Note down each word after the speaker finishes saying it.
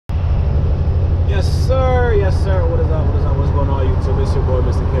Yes, sir. What is up? What is up? What's going on, YouTube? It's your boy,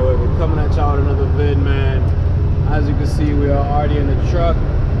 Mr. K. We're coming at y'all with another vid, man. As you can see, we are already in the truck.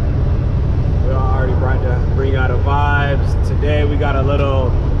 We are already bring out the vibes. Today, we got a little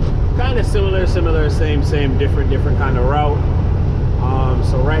kind of similar, same, different kind of route.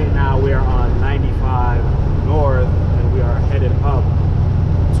 So right now, we are on 95 North, and we are headed up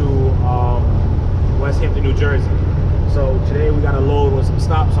to West Hampton, New Jersey. So today, we got a load with some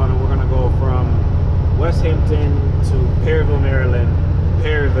stops on it. We're gonna go from West Hampton to Perryville, Maryland,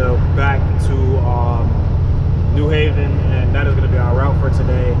 Perryville back to New Haven, and that is going to be our route for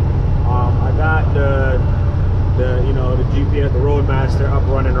today. I got the GPS, the Roadmaster up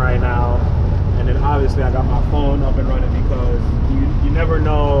running right now, and then obviously I got my phone up and running because you never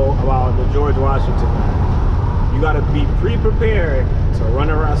know about the George Washington. You got to be pre-prepared to run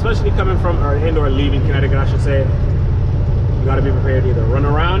around, especially coming from or leaving Connecticut, I should say. You got to be prepared to either run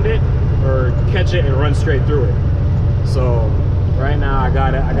around it or catch it and run straight through it. So right now I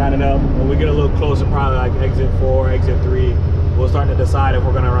got it up. When we get a little closer, probably like exit 4, exit 3, we'll start to decide if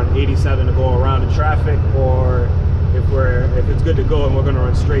we're gonna run 87 to go around the traffic, or if it's good to go and we're gonna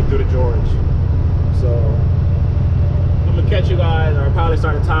run straight through the George. So I'm gonna catch you guys, or I'll probably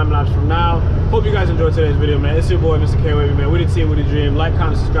start a time lapse from now. Hope you guys enjoyed today's video, man. It's your boy, Mr. K Wavy, man. We the team with the dream. Like,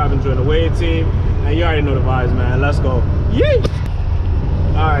 comment, subscribe, and join the Wave team. And you already know the vibes, man. Let's go. Yay!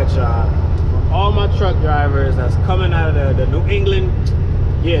 All right, y'all. For all my truck drivers that's coming out of the New England,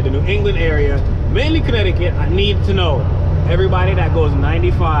 the New England area, mainly Connecticut, I need to know, everybody that goes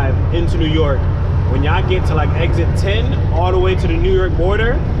 95 into New York, when y'all get to like exit 10 all the way to the New York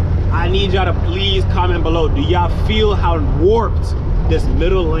border, I need y'all to please comment below. Do y'all feel how warped this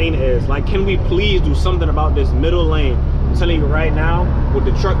middle lane is? Like, can we please do something about this middle lane? I'm telling you right now, with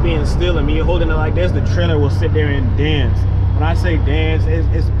the truck being still and me holding it like this, the trailer will sit there and dance. When I say dance,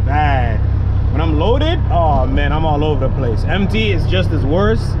 it's bad. When I'm loaded, oh man, I'm all over the place. Empty is just as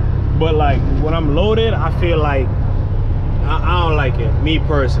worse, but like when I'm loaded, I feel like I don't like it, me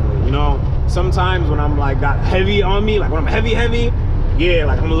personally, you know. Sometimes when I'm like got heavy on me, like when I'm heavy, yeah,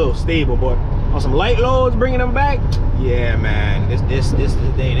 like I'm a little stable, but on some light loads, bringing them back, yeah, man, this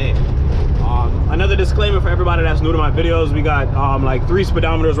ain't it. Another disclaimer for everybody that's new to my videos, we got like 3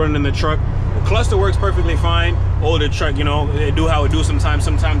 speedometers running in the truck. The cluster works perfectly fine. Older truck, you know, it do how it do sometimes.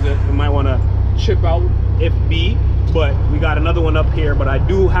 Sometimes it might want to chip out if be, but we got another one up here. But I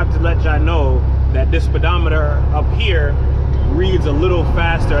do have to let y'all know that this speedometer up here reads a little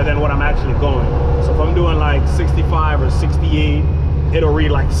faster than what I'm actually going. So if I'm doing like 65 or 68, it'll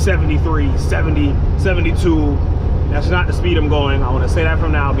read like 73, 70, 72. That's not the speed I'm going. I want to say that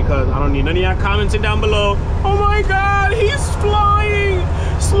from now because I don't need none of y'all commenting down below. Oh my God, he's flying.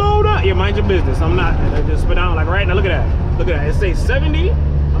 Slow down. Yeah, mind your business. I'm not. Just spit down like right now. Look at that. Look at that. It says 70.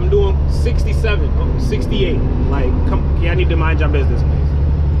 I'm doing 67, 68. Like, come. Yeah, I need to mind your business,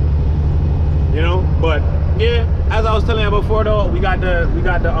 please. You know. But yeah, as I was telling you before, though, we got the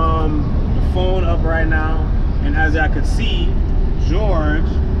phone up right now, and as y'all could see, George,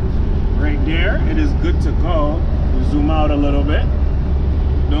 right there. It is good to go. Zoom out a little bit.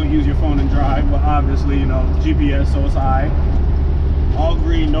 Don't use your phone and drive, but obviously, you know, GPS, so it's high. All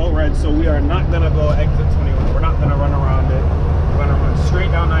green, no red, so we are not gonna go exit 21. We're not gonna run around it. We're gonna run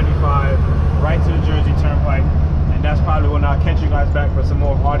straight down 95, right to the Jersey Turnpike, and that's probably when I'll catch you guys back for some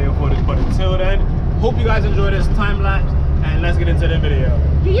more audio footage. But until then, hope you guys enjoy this time lapse, and let's get into the video.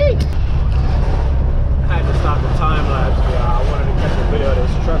 Yee! I had to stop the time lapse, I wanted to catch a video of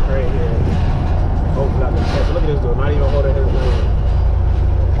this truck right here. Hopefully I can catch it. Look at this dude, not even holding his name.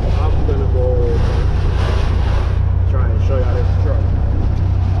 I'm gonna go try and show y'all this truck.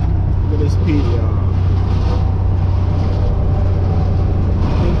 Look at this speed, y'all.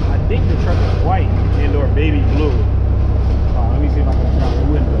 I think the truck is white and or baby blue. Let me see if I can turn out the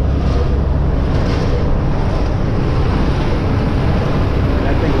window.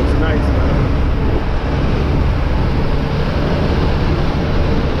 That thing looks nice, man.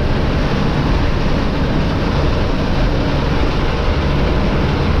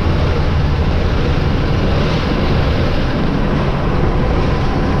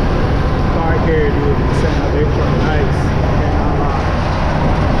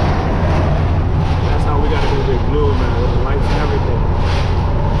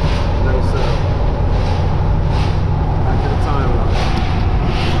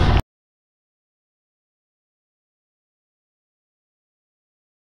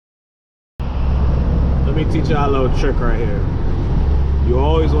 Teach y'all a little trick right here. You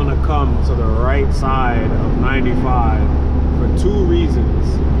always want to come to the right side of 95 for 2 reasons.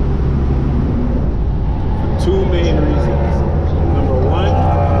 For 2 main reasons. Number 1,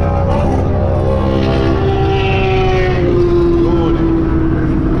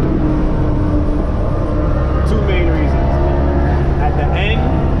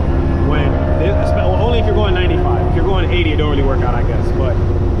 guys, but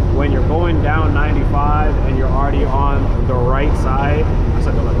when you're going down 95 and you're already on the right side, I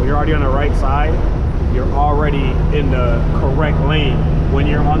said the left, when you're already on the right side, you're already in the correct lane. When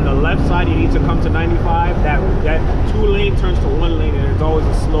you're on the left side, you need to come to 95. That 2 lane turns to 1 lane, and there's always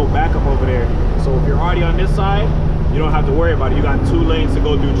a slow backup over there. So if you're already on this side, you don't have to worry about it. You got 2 lanes to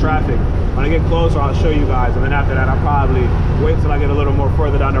go through traffic. When I get closer, I'll show you guys, and then after that, I'll probably wait till I get a little more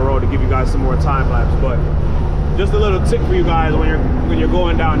further down the road to give you guys some more time lapse. But just a little tip for you guys when you're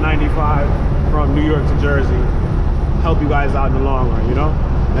going down 95 from New York to Jersey, help you guys out in the long run, you know?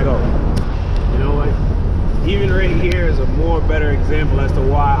 Let go. You know what? Even right here is a more better example as to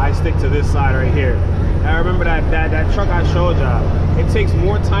why I stick to this side right here. I remember that truck I showed y'all. It takes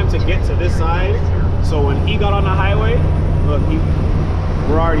more time to get to this side. So when he got on the highway, look,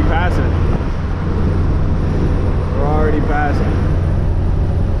 we're already passing. We're already passing.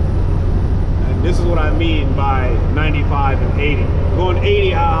 And this is what I mean by 95 and 80. Going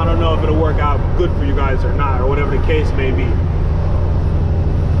 80, I don't know if it'll work out good for you guys or not, or whatever the case may be.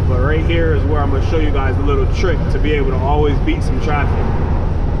 But right here is where I'm going to show you guys a little trick to be able to always beat some traffic.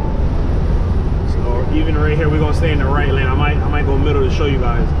 So even right here, we're going to stay in the right lane. I might go middle to show you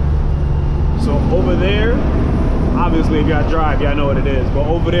guys. So over there, obviously if y'all drive, y'all know what it is. But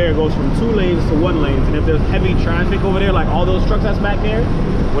over there, it goes from 2 lanes to 1 lane. And if there's heavy traffic over there, like all those trucks that's back there,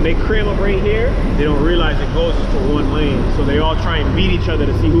 when they cram up right here, they don't realize it goes just to 1 lane. So they all try and beat each other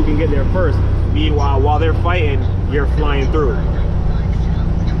to see who can get there first. Meanwhile, while they're fighting, you're flying through.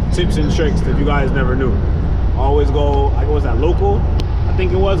 Tips and tricks if you guys never knew. Always go, what was that, local? I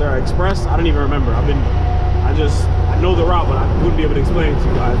think it was, or express? I don't even remember. I know the route, but I wouldn't be able to explain it to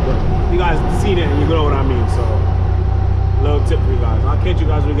you guys. But you guys have seen it and you know what I mean. So, little tip for you guys. I'll catch you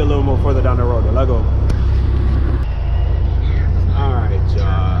guys when we get a little more further down the road. Let's go. Alright,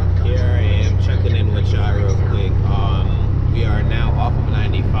 y'all. Here I am checking in with y'all real quick. We are now off of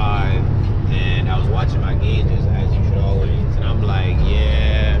 95, and I was watching my gauges as you should always, and I'm like,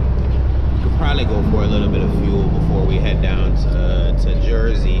 yeah, we could probably go for a little bit of fuel before we head down to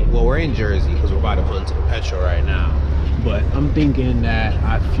Jersey. Well, we're in Jersey because we're about to pull into the petrol right now. But I'm thinking that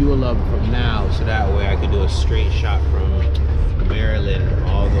I fuel up from now, so that way I could do a straight shot from Maryland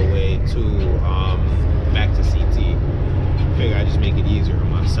all the way to back to CT. Figure I just make it easier for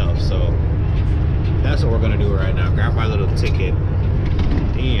myself. So that's what we're gonna do right now. Grab my little ticket.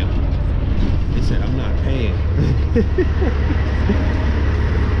 Damn, they said I'm not paying.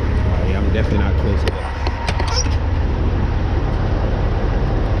 Yeah, I'm definitely not close enough.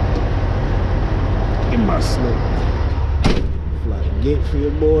 Give me my slip. Fly the gate for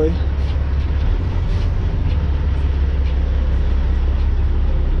your boy.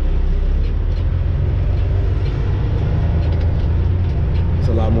 There's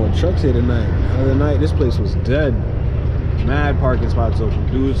a lot more trucks here tonight. The other night, this place was dead. Mad parking spots open.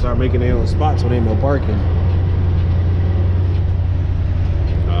 Dudes start making their own spots when ain't no parking.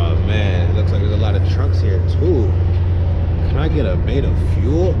 Oh man, it looks like there's a lot of trucks here too. Can I get a bait of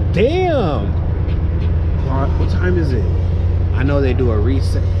fuel? Damn! What time is it? I know they do a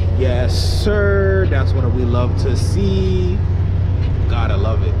reset. Yes, sir. That's what we love to see. Gotta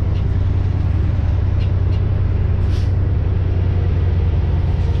love it.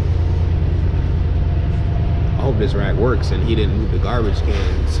 I hope this rack works and he didn't move the garbage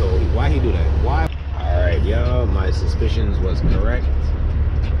can. So why he do that? Why? All right, y'all. My suspicions was correct.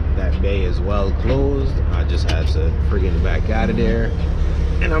 That bay is well closed. I just have to friggin' back out of there.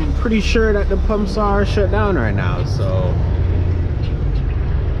 And I'm pretty sure that the pumps are shut down right now, so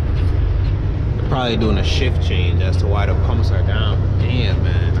they're probably doing a shift change as to why the pumps are down. Damn,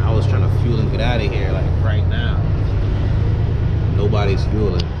 man, I was trying to fuel and get out of here like right now. Nobody's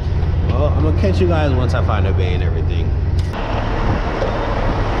fueling. Well, I'm gonna catch you guys once I find a bay and everything.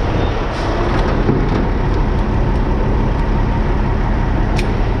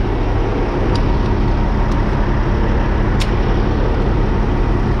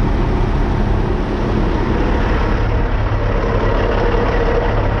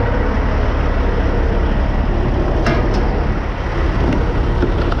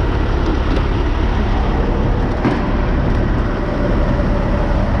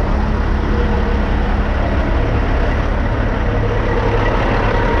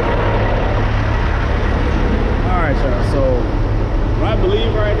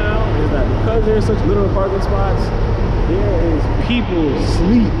 There's such little parking spots, there is people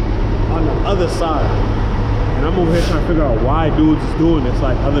sleep on the other side, and I'm over here trying to figure out why dudes is doing this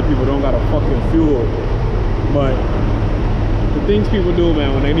like other people don't got a fucking fuel. But the things people do,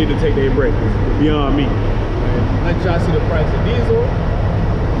 man, when they need to take their break is beyond me. Let y'all see the price of diesel,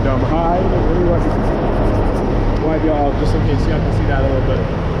 dumb high. wipe y'all off just in case y'all can see that a little bit.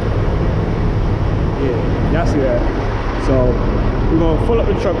 Yeah, y'all see that. So we're gonna fill up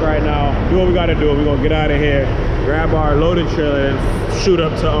the truck right now, do what we gotta do. We're gonna get out of here, grab our loaded trailer and shoot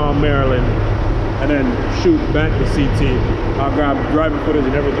up to Maryland, and then shoot back to CT. I'll grab driving footage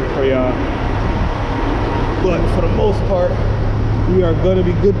and everything for y'all. But for the most part, we are gonna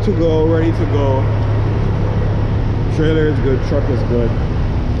be good to go, ready to go. Trailer is good, truck is good.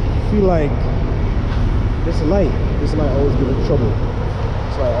 I feel like this light always gives me trouble.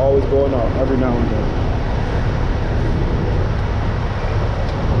 It's like always going out every now and then.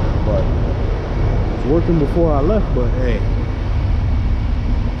 But it's working before I left, but hey.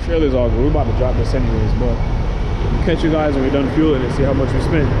 Trailer's all good. We're about to drop this anyways, but we'll catch you guys when we're done fueling and see how much we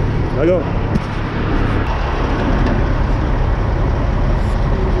spent. Let's go.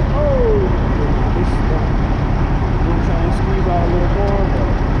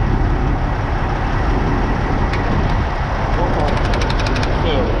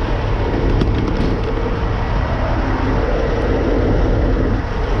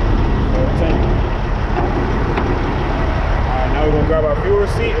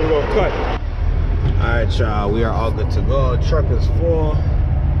 Alright y'all, we are all good to go. Truck is full.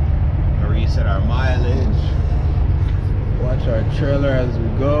 Gonna reset our mileage. Watch our trailer as we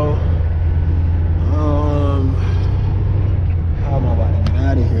go. How am I about to get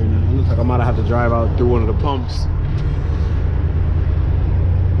out of here now? It looks like I might have to drive out through one of the pumps.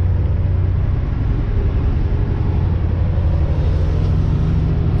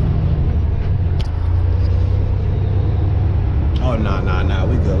 Oh nah,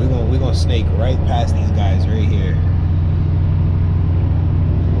 we good. We gonna snake right past these guys right here.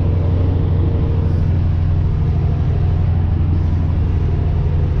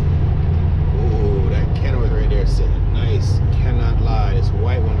 Ooh, that Kenworth right there sitting nice. Cannot lie. This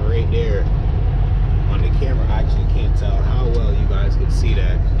white one right there. On the camera, I actually can't tell how well you guys can see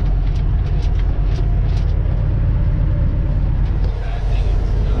that.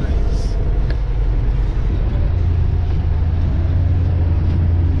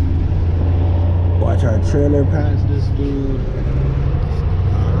 Watch our trailer past this dude.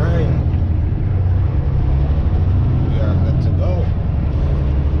 Alright. We are good to go.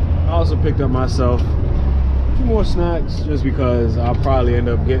 I also picked up myself a few more snacks just because I'll probably end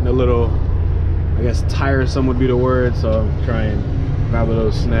up getting a little, I guess tiresome would be the word. So I'm trying to grab a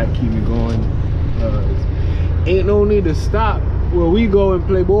little snack, keep me going. Ain't no need to stop where we go and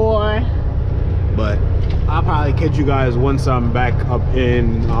play boy. But I'll probably catch you guys once I'm back up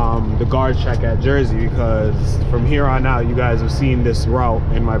in the guard shack at Jersey, because from here on out you guys have seen this route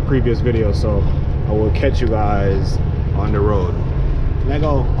in my previous video, so I will catch you guys on the road. Let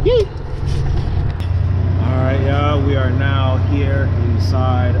go. Yee! Alright y'all, we are now here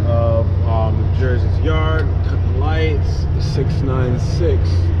inside of Jersey's yard. Cut the lights.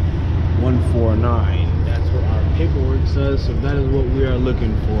 696149. That's what our paperwork says, so that is what we are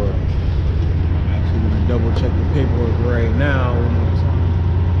looking for. I'm gonna double check the paperwork right now.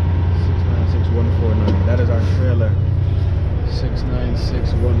 696149. That is our trailer.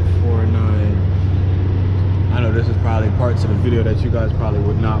 696149. I know this is probably parts of the video that you guys probably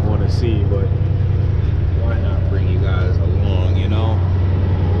would not want to see, but why not bring you guys along, you know?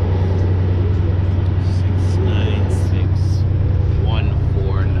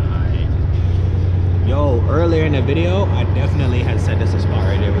 696149. Yo, earlier in the video, I definitely had said this is a spot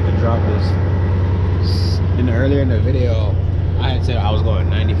right there. We could drop this. Earlier in the video, I had said I was going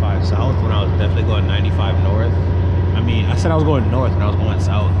 95 south when I was definitely going 95 north. I mean, I said I was going north and I was going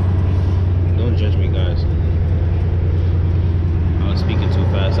south. Don't judge me, guys. I was speaking too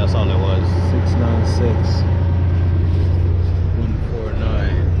fast. That's all it was.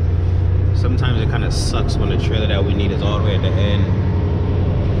 696149. Sometimes it kind of sucks when the trailer that we need is all the way at the end.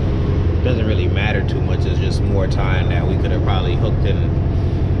 It doesn't really matter too much. It's just more time that we could have probably hooked in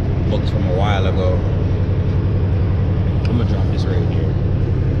books from a while ago. I'm gonna drop this right here,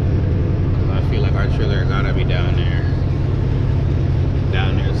 cause I feel like our trailer gotta be down there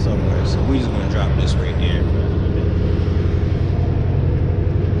somewhere. So we just gonna drop this right there.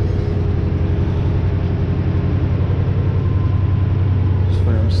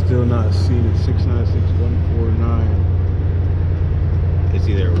 I'm still not seeing it. 696149. It's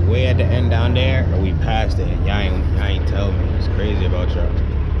either way at the end down there, or we passed it, and y'all ain't tell me. It's crazy about y'all.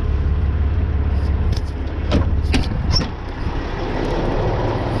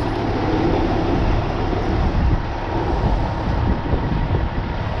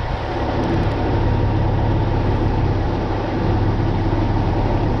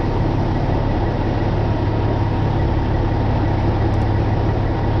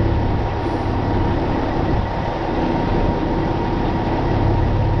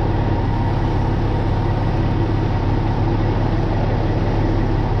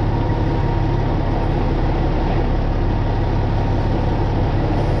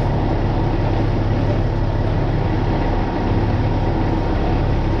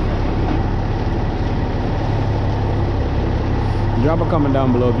 Drop a comment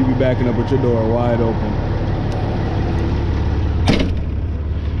down below if you be backing up with your door wide open.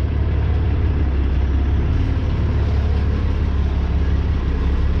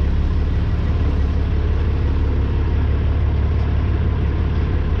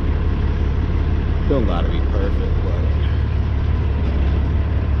 Don't gotta be perfect, but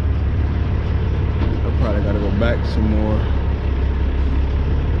I probably gotta go back some more.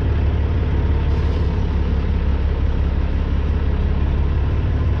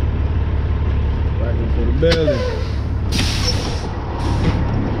 Back into the building.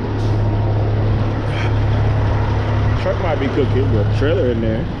 Truck might be cooking, but trailer in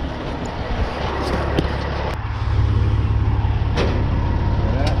there.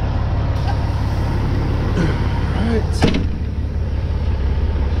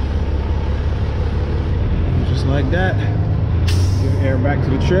 Just like that, give air back to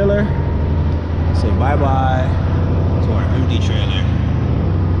the trailer, say bye-bye to our empty trailer.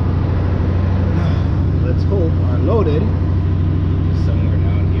 Let's hope our loaded is somewhere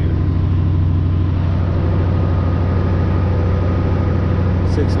down here.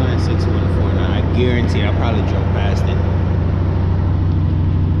 696149. I guarantee I probably drove past it.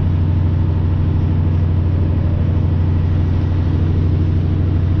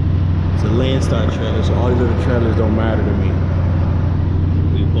 Landstar trailer, so all these other trailers don't matter to me.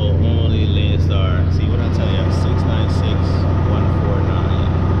 We pull only Landstar. See what I tell you?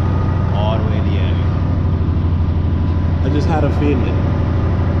 696149. All the way to the end. I just had a feeling.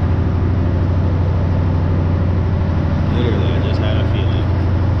 Literally, I just had a feeling.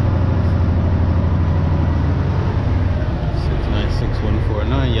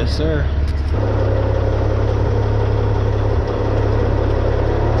 696149. Yes, sir.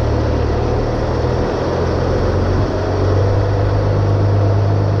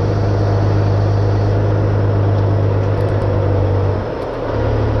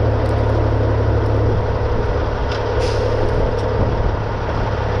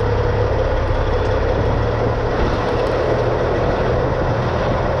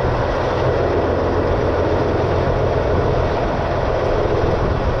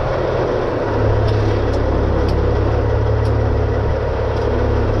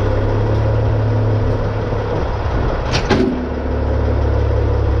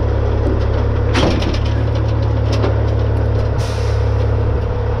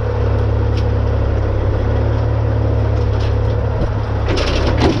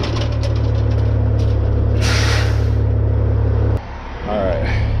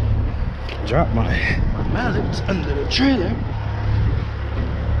 Drop my mallet under the trailer.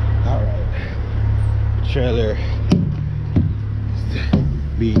 All right, the trailer is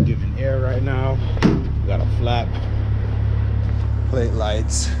being given air right now. We got a flap, plate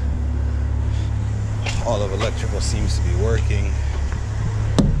lights, all of electrical seems to be working.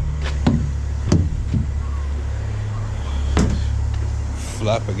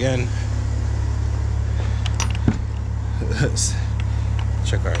 Flap again. Let's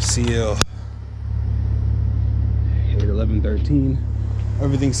check our seal. 1113.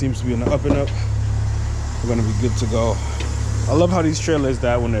 Everything seems to be on the up and up. We're gonna be good to go. I love how these trailers,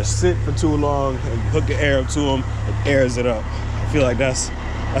 that when they're sit for too long and you hook the air up to them, it airs it up. I feel like I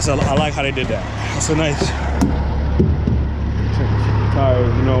like how they did that. That's a nice check the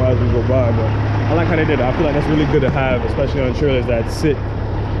tires, you know, as we go by, but I like how they did it. I feel like that's really good to have, especially on trailers that sit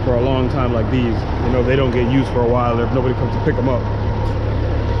for a long time like these. You know, they don't get used for a while if nobody comes to pick them up.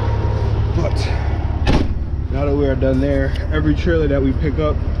 But now that we are done there, every trailer that we pick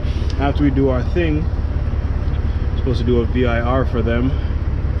up after we do our thing, we're supposed to do a VIR for them.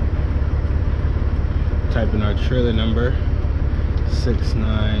 Type in our trailer number,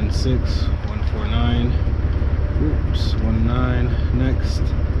 696149. Oops, 19. Next.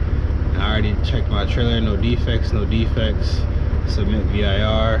 I already checked my trailer, no defects, no defects. Submit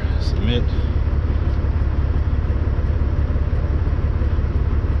VIR, submit.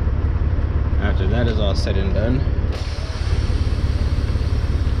 After that is all said and done,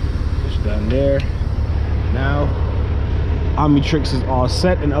 it's done there. Now, Omnitrix is all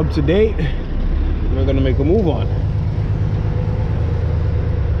set and up to date. We're gonna make a move on.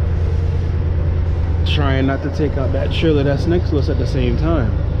 Trying not to take out that trailer that's next to us at the same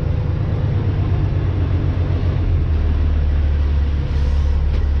time.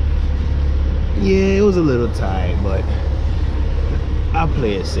 Yeah, it was a little tight, but I'll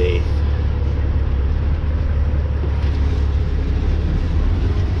play it safe.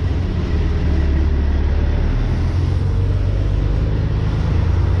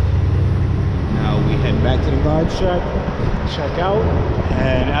 Back to the guard shack, check out,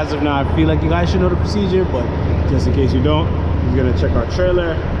 and as of now I feel like you guys should know the procedure, but just in case you don't, He's gonna check our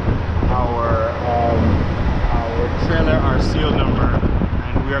trailer, our seal number,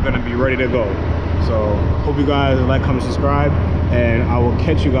 and we are gonna be ready to go. So hope you guys like, comment, subscribe, and I will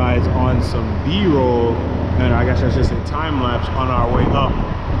catch you guys on some B-roll, and I guess I should say time lapse on our way up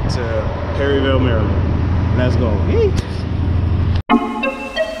to Perryville, Maryland. Let's go. Yay.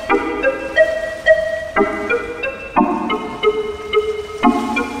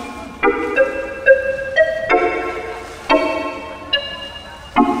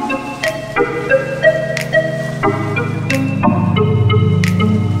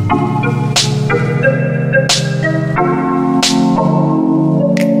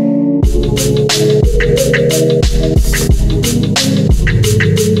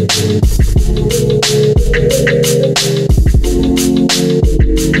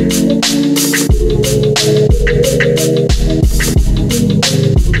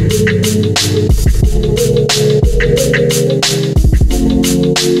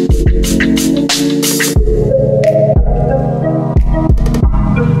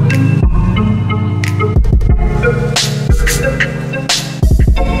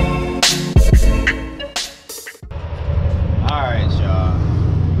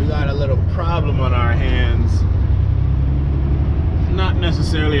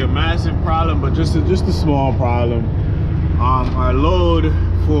 Necessarily a massive problem, but just a small problem. Our load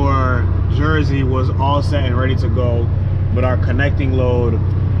for Jersey was all set and ready to go, but our connecting load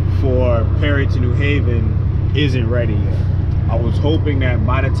for Perry to New Haven isn't ready yet. I was hoping that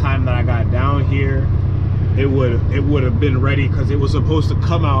by the time that I got down here, it would have been ready, because it was supposed to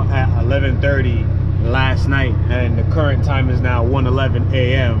come out at 11:30 last night, and the current time is now 1:11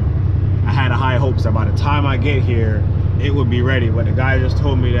 a.m. I had high hopes that by the time I get here, it would be ready, but the guy just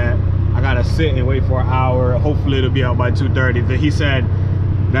told me that I gotta sit and wait for an hour. Hopefully it'll be out by 2:30. He said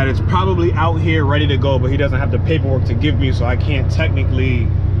that it's probably out here ready to go, but he doesn't have the paperwork to give me, so I can't technically,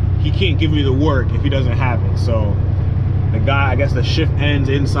 he can't give me the work if he doesn't have it. So the guy, I guess the shift ends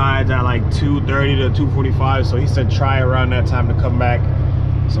inside at like 2:30 to 2:45, so he said try around that time to come back.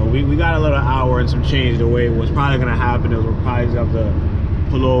 So we got a little hour and some change. The way it was probably gonna happen is we'll probably just have to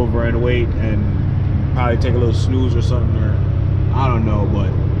pull over and wait and probably take a little snooze or something, or I don't know, but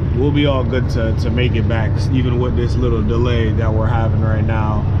we'll be all good to make it back, even with this little delay that we're having right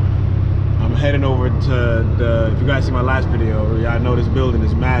now. I'm heading over to if you guys see my last video, y'all know this building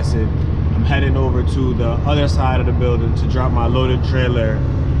is massive. I'm heading over to the other side of the building to drop my loaded trailer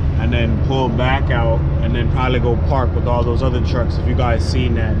and then pull back out, and then probably go park with all those other trucks, if you guys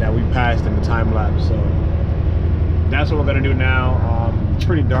seen that we passed in the time lapse. So that's what we're gonna do now. It's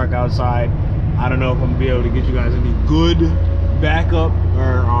pretty dark outside. I don't know if I'm gonna be able to get you guys any good backup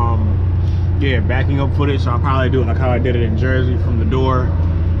or backing up footage, so I'll probably do it like how I did it in Jersey, from the door,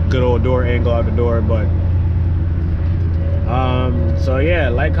 good old door angle out the door. But so yeah,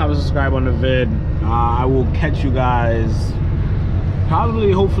 like, comment, subscribe on the vid. I will catch you guys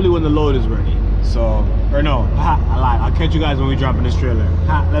probably, hopefully, when the load is ready. So, or no, I lied. I'll catch you guys when we drop in this trailer.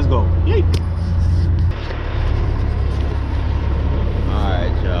 Let's go. Yay.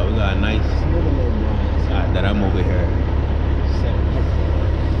 Alright, y'all, we got a nice side that I'm over here.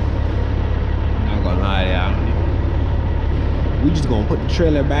 Not gonna lie, y'all. We just gonna put the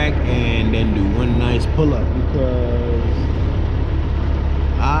trailer back and then do one nice pull up, because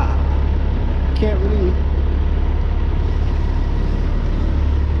I can't really.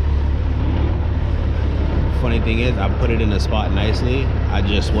 Funny thing is, I put it in the spot nicely. I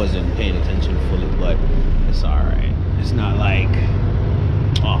just wasn't paying attention fully, but it's alright. It's not like,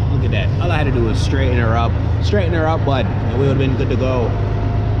 oh, look at that. All I had to do was straighten her up, bud, and we would have been good to go.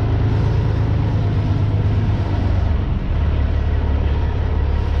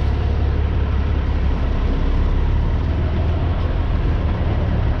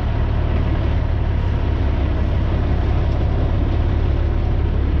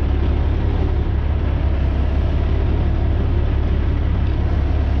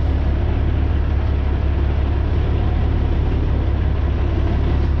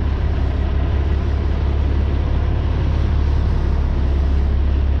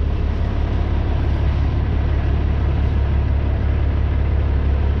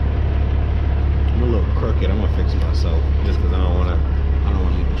 I'm gonna fix it myself, just because I don't want to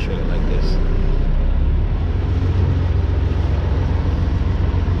leave the trailer like this.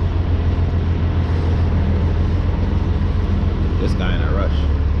 This guy in a rush.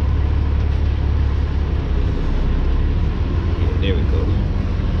 Yeah, there we go.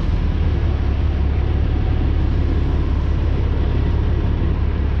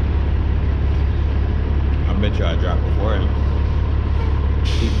 I bet you I dropped before him.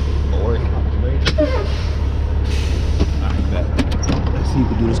 Alright, bet.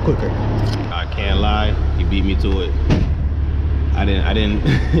 quicker. I can't lie, he beat me to it. I didn't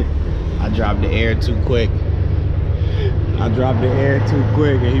I dropped the air too quick. I dropped the air too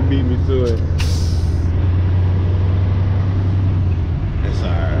quick and he beat me to it. It's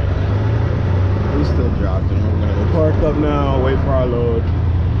alright. We still dropped it. We're gonna go park up now, wait for our load.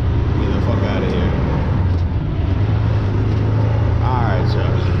 Get the fuck out of here. Alright,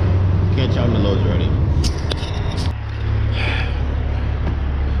 y'all. Catch y'all when the load's ready.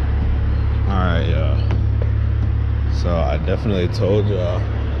 Alright, y'all. So I definitely told y'all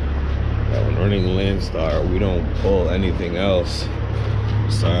that when running Landstar, we don't pull anything else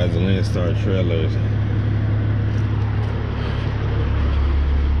besides Landstar trailers.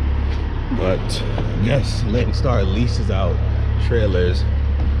 But I guess Landstar leases out trailers,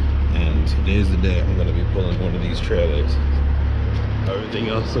 and today's the day I'm gonna be pulling one of these trailers. Everything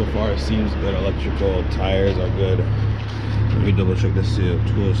else so far seems good. Electrical, tires are good. Let me double check the seal.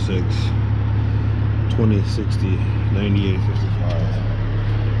 206, 2060, 9855.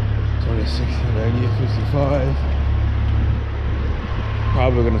 2060, 9855.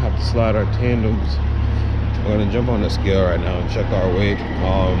 Probably gonna have to slide our tandems. We're gonna jump on the scale right now and check our weight.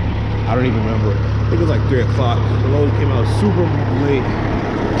 I don't even remember. I think it was like 3 o'clock. The load came out super late.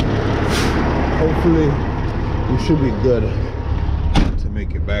 Hopefully, we should be good to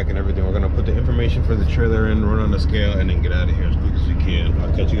make it back and everything. We're gonna put the information for the trailer in, run on the scale, and then get out of here as quick as we can.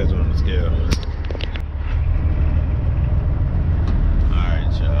 I'll catch you guys on the scale.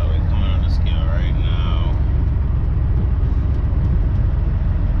 Alright, y'all, we're coming on the scale right now.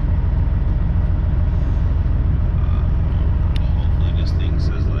 Hopefully this thing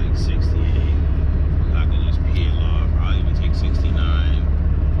says like 68. I can just peel off. I'll even take 69.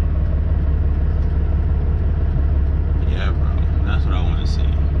 Yeah, bro. That's what I want to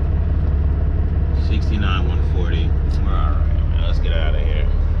see. 69, 140. We're alright, man. Let's get out of here.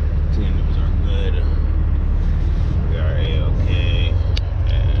 Tandems are good. We are A-okay.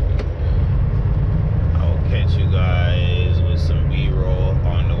 And I will catch you guys with some B-roll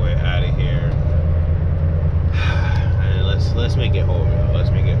on the way out of here. And let's make it home, y'all.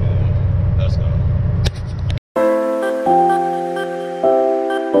 Let's make it home. Let's go.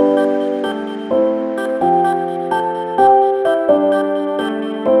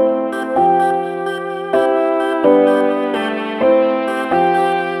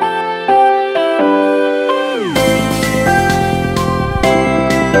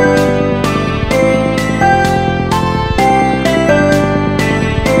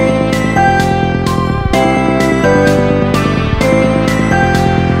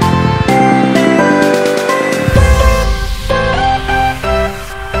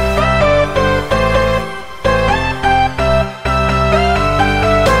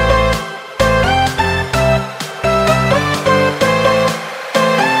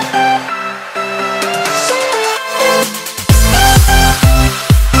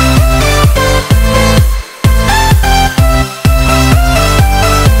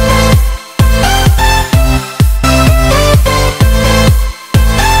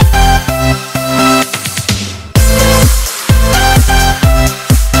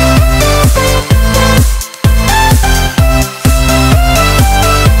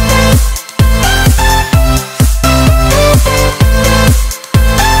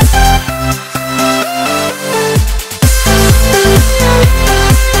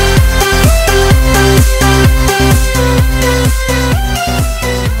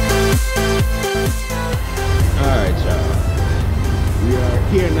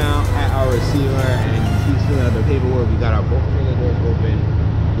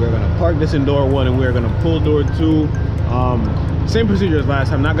 This in door 1 and we're gonna pull door 2. Same procedure as last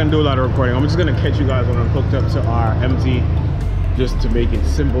time. Not gonna do a lot of recording. I'm just gonna catch you guys when I'm hooked up to our MT, just to make it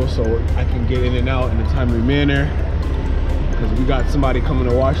simple so I can get in and out in a timely manner, because we got somebody coming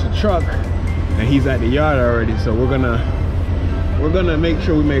to wash the truck and he's at the yard already. So we're gonna make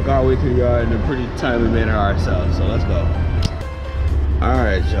sure we make our way to the yard in a pretty timely manner ourselves. So let's go. All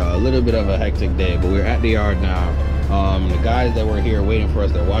right, y'all, a little bit of a hectic day, but we're at the yard now. The guys that were here waiting for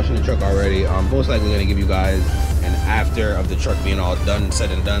us, they're washing the truck already. Most likely gonna give you guys an after of the truck being all done,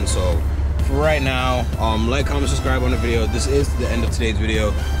 said and done. So for right now, like, comment, subscribe on the video. This is the end of today's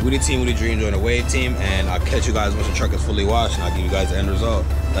video. We the team, we the dream, join the Wave team, and I'll catch you guys once the truck is fully washed, and I'll give you guys the end result.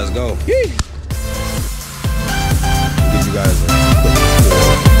 Let's go. Yee! I'll give you guys